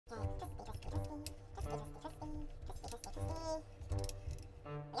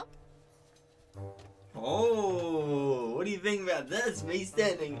think about this? Me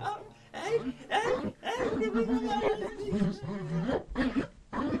standing up.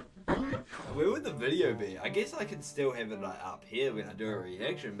 Where would the video be? I guess I could still have it like up here when I do a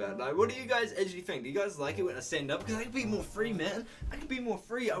reaction, but like, what do you guys actually think? Do you guys like it when I stand up? Because I can be more free, man. I can be more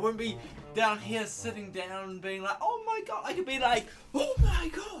free. I won't be down here sitting down being like, oh my god. I could be like, oh my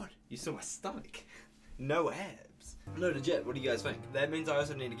god. You saw my stomach. No abs. No, legit, what do you guys think? That means I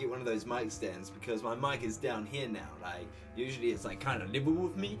also need to get one of those mic stands because my mic is down here now. Like, usually it's like kind of level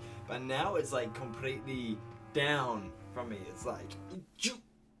with me, but now it's like completely down from me. It's like,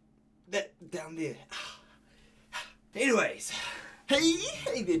 that down there. Anyways, hey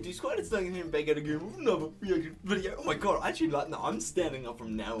there, dude squad. It's Duncan here, back at again with another reaction video. Oh my god, I actually like. No, I'm standing up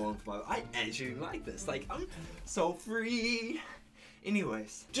from now on. I actually like this. Like, I'm so free.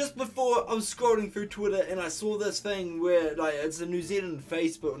 Anyways, just before I was scrolling through Twitter and I saw this thing where like it's a New Zealand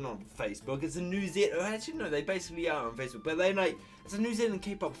Facebook, not Facebook. It's a New Zealand. Actually, no, they basically are on Facebook, but they like it's a New Zealand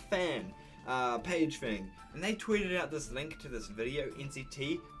K-pop fan page thing, and they tweeted out this link to this video,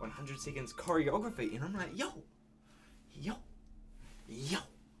 NCT 100 seconds choreography, and I'm like, yo,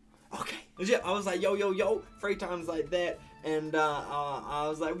 okay, legit. I was like, yo, 3 times like that, and I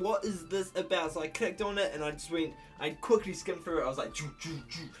was like, what is this about? So I clicked on it, and I quickly skimmed through it. I was like,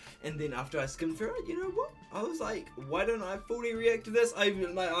 and then after I skimmed through it, you know what? I was like, why don't I fully react to this? I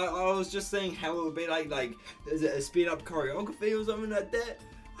was just saying how it would be like, is it a speed up choreography or something like that?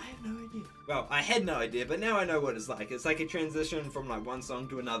 I have no idea. Well, I had no idea, but now I know what it's like. It's like a transition from like one song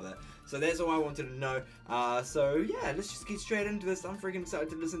to another. So that's all I wanted to know. So yeah, let's just get straight into this. I'm freaking excited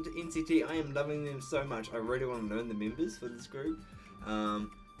to listen to NCT. I am loving them so much. I really want to learn the members for this group.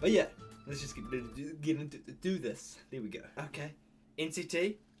 But yeah, let's just get into do this. There we go. Okay,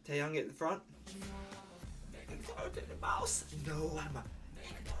 NCT, Taeyang at the front. No, I'm a.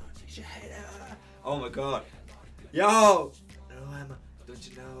 Oh my god. Yo. No, I'm a. Don't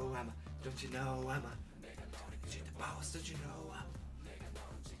you know I'm a, don't you know I'm a, she's the boss, don't you know I'm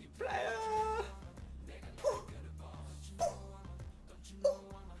a player?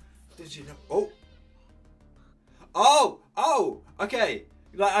 Did you know? Oh, okay.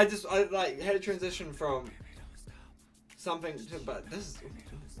 Like I like had a transition from something to, but this is,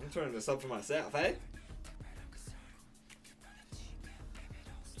 I'm turning this up for myself, eh?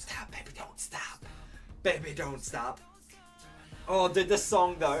 Stop, baby, don't stop. Baby, don't stop. Oh, dude, this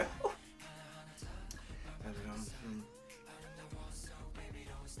song though.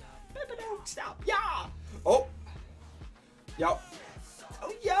 Baby, don't stop, yeah. Oh, yo,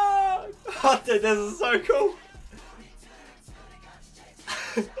 oh yeah. Oh, dude, this is so cool.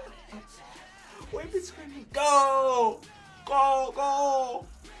 We've been screaming, go, go, go.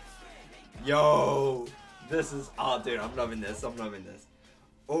 Yo, this is. Oh, dude, I'm loving this. I'm loving this.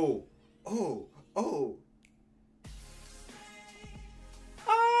 Oh.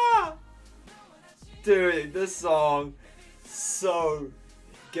 Dude, this song, so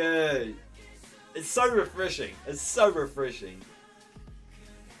good. It's so refreshing. It's so refreshing.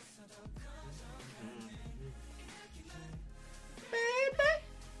 Baby,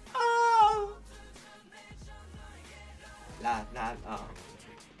 oh.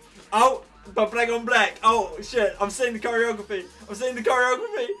 Oh, but black on black. Oh shit, I'm seeing the choreography. I'm seeing the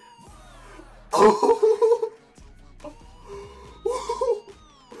choreography. Oh.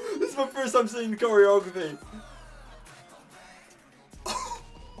 This is my first time seeing the choreography.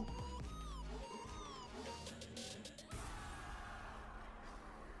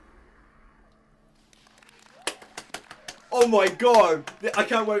 Oh my god! I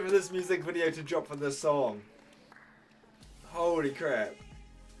can't wait for this music video to drop for this song. Holy crap.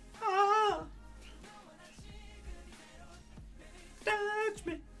 Ah. Touch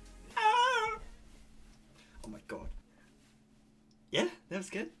me. Ah. Oh my god. Yeah, that was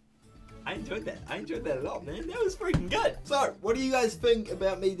good. I enjoyed that. I enjoyed that a lot, man. That was freaking good. So, what do you guys think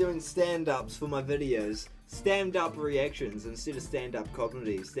about me doing stand-ups for my videos? Stand-up reactions instead of stand-up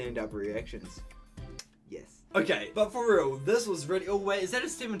comedy. Stand-up reactions. Yes. Okay, but for real, this was really. Oh wait, is that a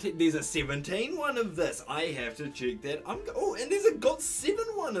 17? There's a 17 one of this. I have to check that. Oh, and there's a got 7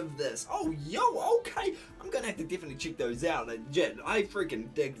 one of this. Oh, yo, okay. I'm gonna have to definitely check those out. Legit, I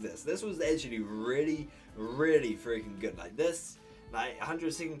freaking dig this. This was actually really, really freaking good. Like this. Like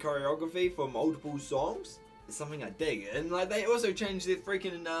 100-second choreography for multiple songs is something I dig, and like they also changed their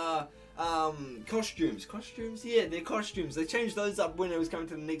freaking costumes, yeah, their costumes. They changed those up when it was coming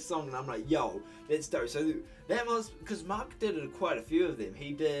to the next song, and I'm like, yo, that's dope. So that was because Mark did quite a few of them.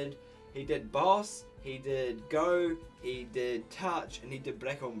 He did Boss, he did Go, he did Touch, and he did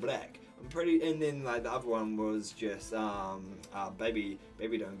Black on Black. And then like the other one was just Baby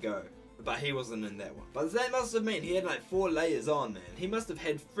Don't Go. But he wasn't in that one. But that must have meant he had like 4 layers on, man. He must have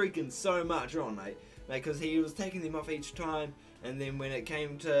had freaking so much on, mate. Like, because he was taking them off each time, and then when it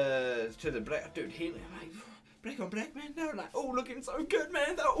came to the black, dude, he like black on black, man. They were like, oh, looking so good,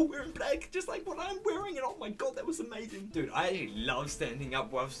 man. They're all wearing black, just like what I'm wearing, and oh my god, that was amazing. Dude, I actually love standing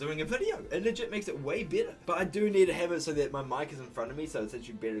up whilst doing a video. It legit makes it way better. But I do need to have it so that my mic is in front of me, so it's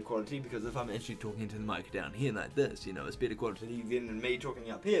actually better quality, because if I'm actually talking to the mic down here like this, you know, it's better quality than me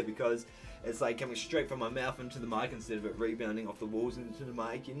talking up here, because it's like coming straight from my mouth into the mic instead of it rebounding off the walls into the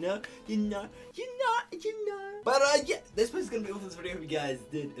mic, you know. But yeah, that's basically gonna be all for this video. Hope you guys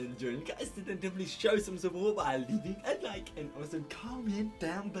did enjoy. You guys did definitely show some support by leaving a like and also comment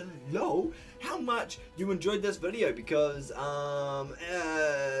down below how much you enjoyed this video, because I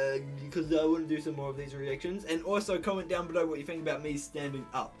want to do some more of these reactions, and also comment down below what you think about me standing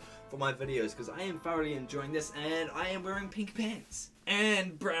up for my videos, because I am thoroughly enjoying this, and I am wearing pink pants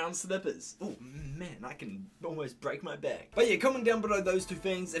and brown slippers. Oh man, I can almost break my back. But yeah, comment down below those 2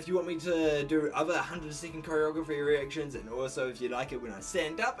 things if you want me to do other 100-second choreography reactions, and also if you like it when I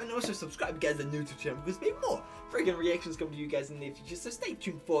stand up, and also subscribe if you guys are new to the channel, because there'll be more freaking reactions coming to you guys in the near future, so stay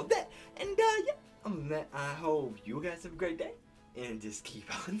tuned for that. And yeah, other than that, I hope you guys have a great day, and just keep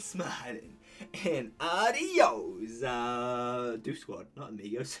on smiling. And adios. Do squad, not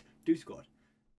amigos. Do squad.